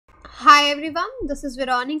Hi everyone, this is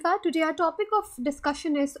Veronica. Today our topic of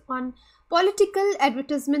discussion is on political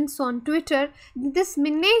advertisements on Twitter, this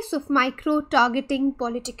menace of micro-targeting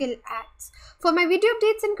political ads. For my video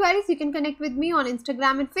updates and queries, you can connect with me on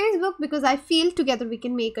Instagram and Facebook because I feel together we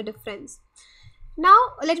can make a difference. Now,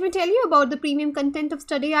 let me tell you about the premium content of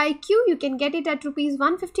StudyIQ. You can get it at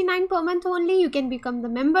 ₹159 per month only. You can become the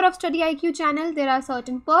member of StudyIQ channel. There are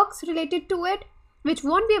certain perks related to it which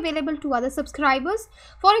won't be available to other subscribers.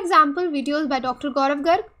 For example, videos by Dr. Gaurav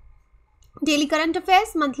Garg, daily current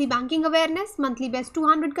affairs, monthly banking awareness, monthly best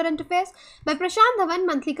 200 current affairs by Prashant Dhawan,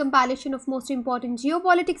 monthly compilation of most important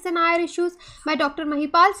geopolitics and IR issues by Dr.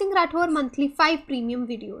 Mahipal Singh Rathore, monthly 5 premium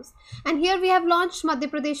videos. And here we have launched Madhya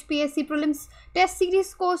Pradesh PSC Prelims test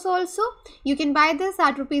series course also. You can buy this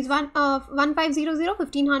at ₹1500,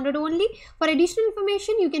 1500 only. For additional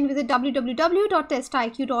information, you can visit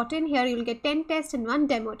www.testiq.in. Here you will get 10 tests and 1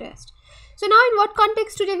 demo test. So now in what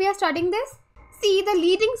context today we are studying this? See, the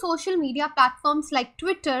leading social media platforms like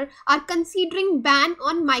Twitter are considering ban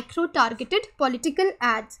on micro-targeted political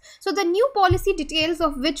ads. So the new policy details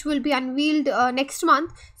of which will be unveiled next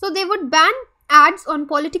month. So they would ban ads on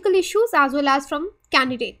political issues as well as from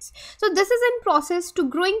candidates. So this is in process to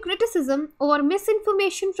growing criticism over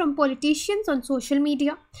misinformation from politicians on social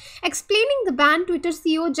media. Explaining the ban, Twitter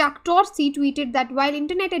CEO Jack Dorsey tweeted that while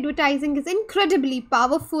internet advertising is incredibly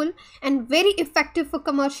powerful and very effective for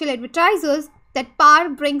commercial advertisers, that power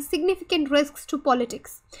brings significant risks to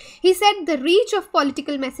politics. He said the reach of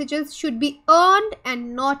political messages should be earned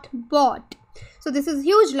and not bought. So this is a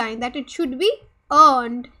huge line, that it should be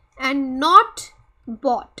earned and not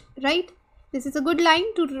bought, right? This is a good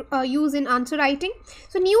line to use in answer writing.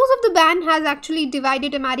 So news of the ban has actually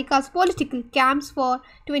divided America's political camps for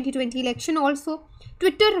 2020 election also.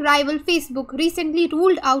 Twitter rival Facebook recently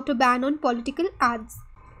ruled out a ban on political ads.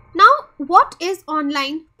 Now, what is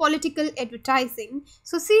online political advertising?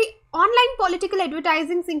 So see, online political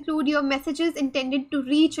advertisings include your messages intended to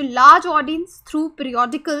reach a large audience through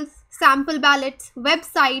periodicals, sample ballots,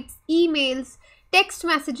 websites, emails, text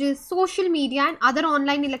messages, social media and other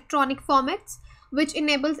online electronic formats which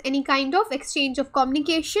enables any kind of exchange of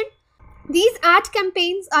communication. These ad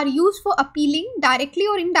campaigns are used for appealing directly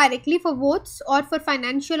or indirectly for votes or for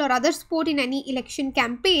financial or other support in any election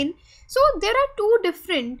campaign. So there are two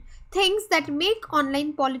different things that make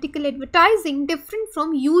online political advertising different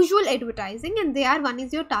from usual advertising, and they are: one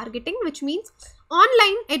is your targeting, which means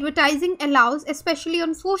online advertising allows, especially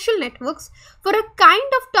on social networks, for a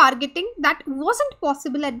kind of targeting that wasn't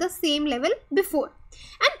possible at the same level before.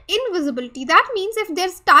 And invisibility, that means if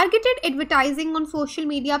there's targeted advertising on social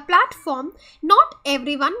media platform, not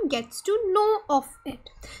everyone gets to know of it.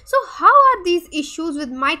 So how are these issues with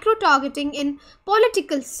micro targeting in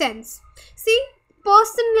political sense? See,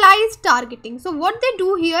 personalized targeting. So what they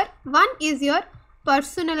do here, one is your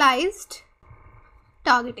personalized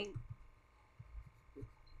targeting,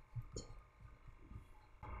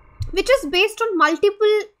 which is based on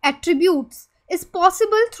multiple attributes, is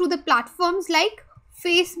possible through the platforms like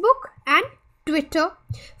Facebook and Twitter.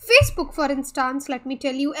 Facebook, for instance, let me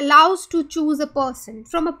tell you, allows to choose a person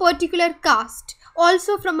from a particular caste,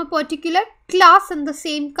 also from a particular class in the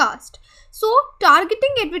same caste. So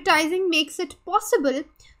targeting advertising makes it possible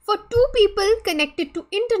for two people connected to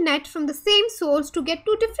internet from the same source to get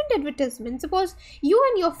two different advertisements. Suppose you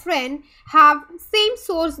and your friend have same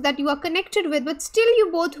source that you are connected with, but still you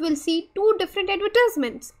both will see two different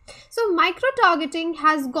advertisements. So micro-targeting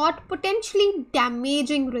has got potentially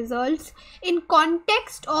damaging results in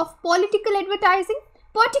context of political advertising,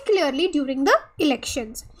 particularly during the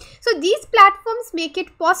elections. So these platforms make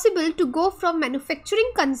it possible to go from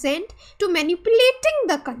manufacturing consent to manipulating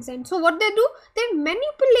the consent. So what they do, they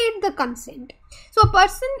manipulate the consent. So a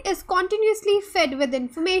person is continuously fed with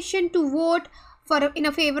information to vote in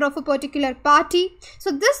a favor of a particular party.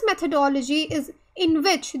 So this methodology is in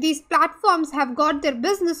which these platforms have got their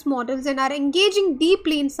business models and are engaging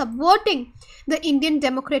deeply in subverting the Indian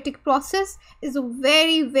democratic process is a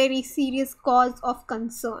very, very serious cause of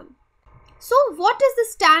concern. So what is the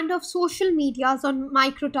stand of social medias on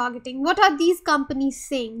micro-targeting? What are these companies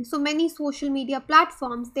saying? So many social media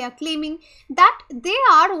platforms, they are claiming that they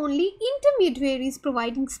are only intermediaries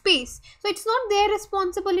providing space. So it's not their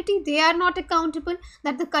responsibility, they are not accountable,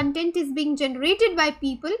 that the content is being generated by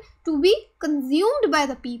people to be consumed by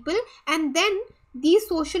the people, and then these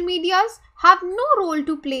social medias have no role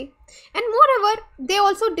to play. And moreover, they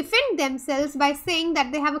also defend themselves by saying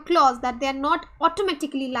that they have a clause that they are not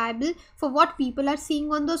automatically liable for what people are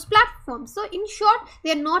seeing on those platforms. So in short,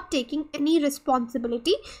 they are not taking any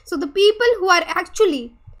responsibility. So the people who are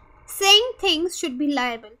actually saying things should be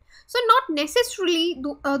liable. So not necessarily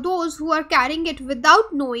those who are carrying it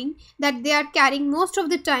without knowing that they are carrying most of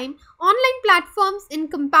the time. Online platforms in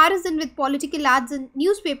comparison with political ads and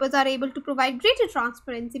newspapers are able to provide greater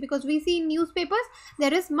transparency, because we see in newspapers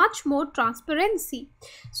there is much more transparency.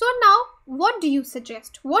 So now what do you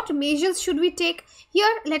suggest? What measures should we take? Here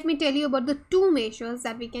let me tell you about the two measures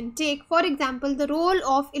that we can take. For example, the role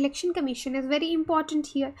of election commission is very important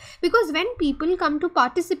here, because when people come to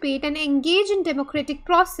participate and engage in democratic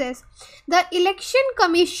process, the election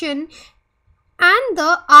commission and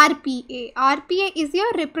the RPA is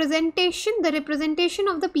your representation, the representation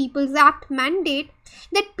of the People's Act mandate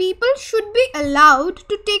that people should be allowed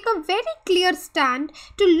to take a very clear stand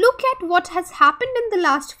to look at what has happened in the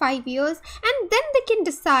last 5 years, and then they can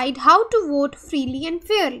decide how to vote freely and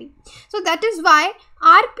fairly. So that is why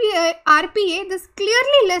RPA this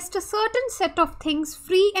clearly lists a certain set of things: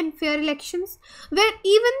 free and fair elections, where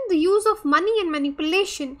even the use of money and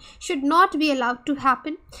manipulation should not be allowed to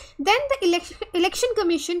happen. Then the election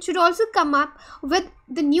commission should also come up with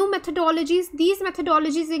the new methodologies. These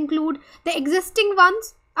methodologies include the existing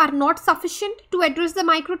ones are not sufficient to address the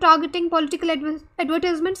micro-targeting political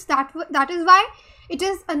advertisements. That is why it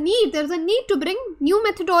is a need. There is a need to bring new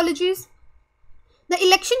methodologies. The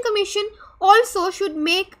election commission also should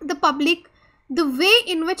make the public the way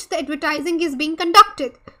in which the advertising is being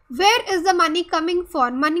conducted. Where is the money coming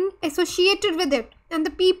for? Money associated with it, and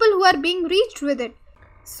the people who are being reached with it.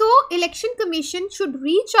 So election commission should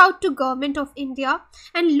reach out to Government of India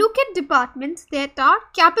and look at departments that are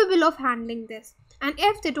capable of handling this. And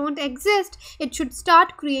if they don't exist, it should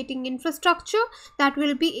start creating infrastructure that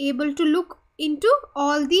will be able to look into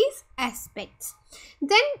all these aspects.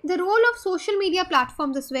 Then the role of social media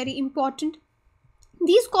platforms is very important.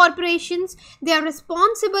 These corporations, they are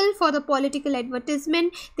responsible for the political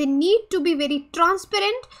advertisement. They need to be very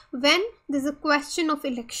transparent when there's a question of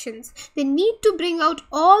elections. They need to bring out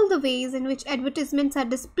all the ways in which advertisements are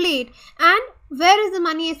displayed and where is the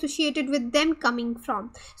money associated with them coming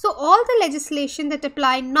from. So all the legislation that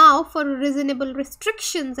apply now for reasonable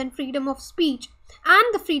restrictions and freedom of speech and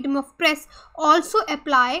the freedom of press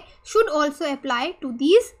should also apply to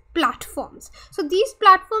these platforms. So these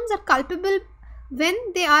platforms are culpable when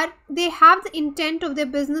they have the intent of their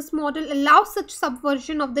business model allow such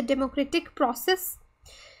subversion of the democratic process.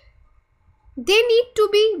 They need to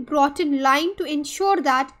be brought in line to ensure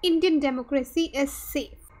that Indian democracy is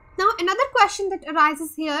safe. Now another question that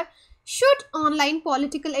arises here: should online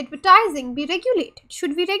political advertising be regulated?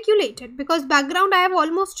 Should we regulate it? Because background I have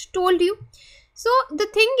almost told you. So the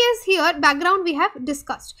thing is here, background we have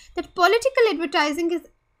discussed that political advertising is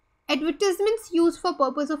advertisements used for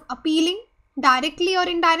purpose of appealing directly or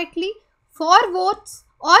indirectly for votes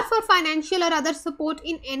or for financial or other support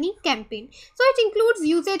in any campaign. So it includes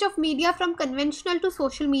usage of media from conventional to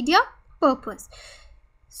social media purpose.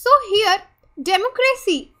 So here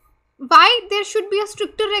democracy, why there should be a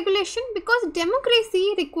stricter regulation? Because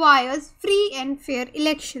democracy requires free and fair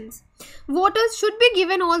elections. Voters should be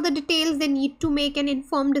given all the details they need to make an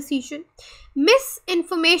informed decision.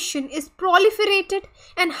 Misinformation is proliferated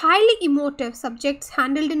and highly emotive subjects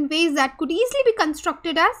handled in ways that could easily be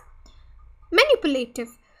construed as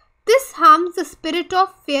manipulative. This harms the spirit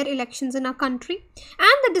of fair elections in our country,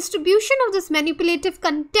 and the distribution of this manipulative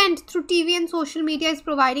content through TV and social media is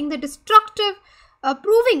proving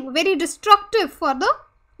very destructive for the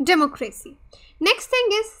democracy. Next thing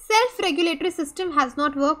is self-regulatory system has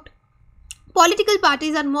not worked. Political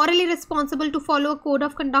parties are morally responsible to follow a code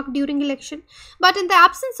of conduct during election, but in the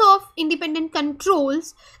absence of independent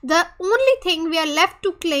controls, the only thing we are left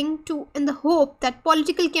to cling to in the hope that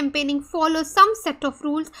political campaigning follows some set of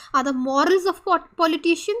rules are the morals of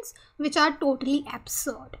politicians, which are totally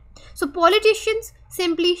absurd. So politicians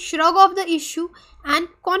simply shrug off the issue and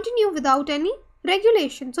continue without any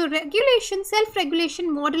regulation. So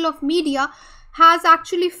self-regulation model of media has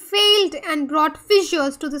actually failed and brought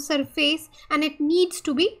fissures to the surface, and it needs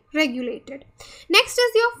to be regulated. Next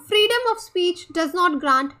is your freedom of speech does not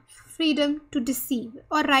grant freedom to deceive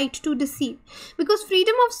or right to deceive, because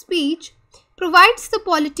freedom of speech provides the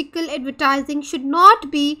political advertising should not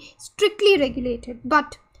be strictly regulated,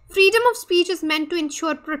 but freedom of speech is meant to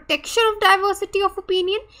ensure protection of diversity of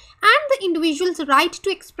opinion and the individual's right to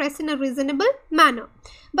express in a reasonable manner.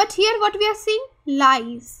 But here what we are seeing?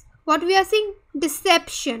 Lies. What we are seeing?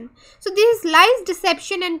 Deception. So these lies,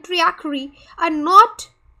 deception and trickery are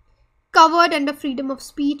not covered under freedom of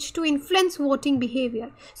speech to influence voting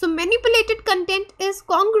behavior. So manipulated content is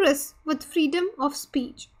congruous with freedom of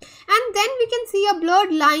speech. And then we can see a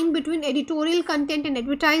blurred line between editorial content and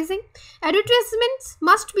advertising. Advertisements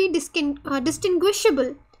must be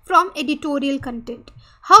distinguishable from editorial content.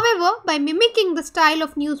 However, by mimicking the style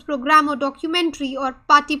of news program or documentary or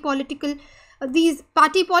these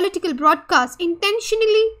party political broadcasts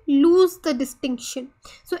intentionally lose the distinction.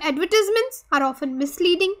 So advertisements are often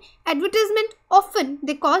misleading. Advertisement often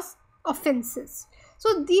they cause offenses.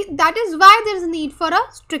 So that is why there is a need for a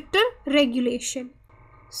stricter regulation.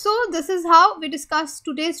 So this is how we discussed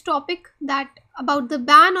today's topic, that about the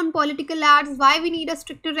ban on political ads, why we need a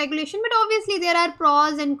stricter regulation. But obviously there are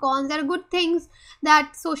pros and cons. There are good things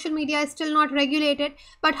that social media is still not regulated.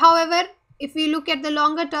 But however, if we look at the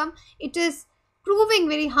longer term, it is proving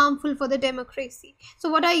very harmful for the democracy. So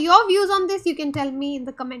what are your views on this? You can tell me in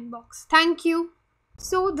the comment box. Thank you.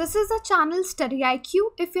 So this is the channel StudyIQ.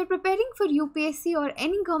 If you're preparing for UPSC or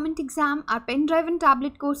any government exam, our pen drive and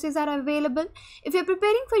tablet courses are available. If you're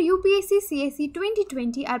preparing for UPSC CSE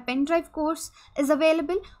 2020, our pen drive course is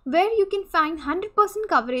available, where you can find 100%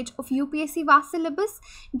 coverage of UPSC vast syllabus.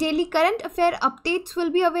 Daily current affair updates will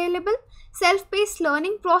be available. Self-paced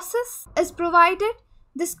learning process is provided.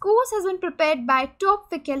 This course has been prepared by top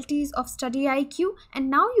faculties of StudyIQ, and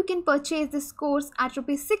now you can purchase this course at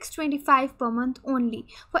Rs 625 per month only.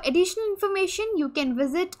 For additional information, you can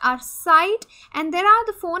visit our site, and there are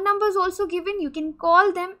the phone numbers also given. You can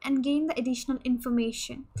call them and gain the additional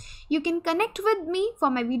information. You can connect with me for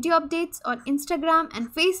my video updates on Instagram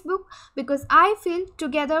and Facebook, because I feel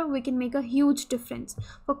together we can make a huge difference.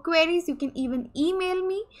 For queries, you can even email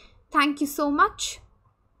me. Thank you so much.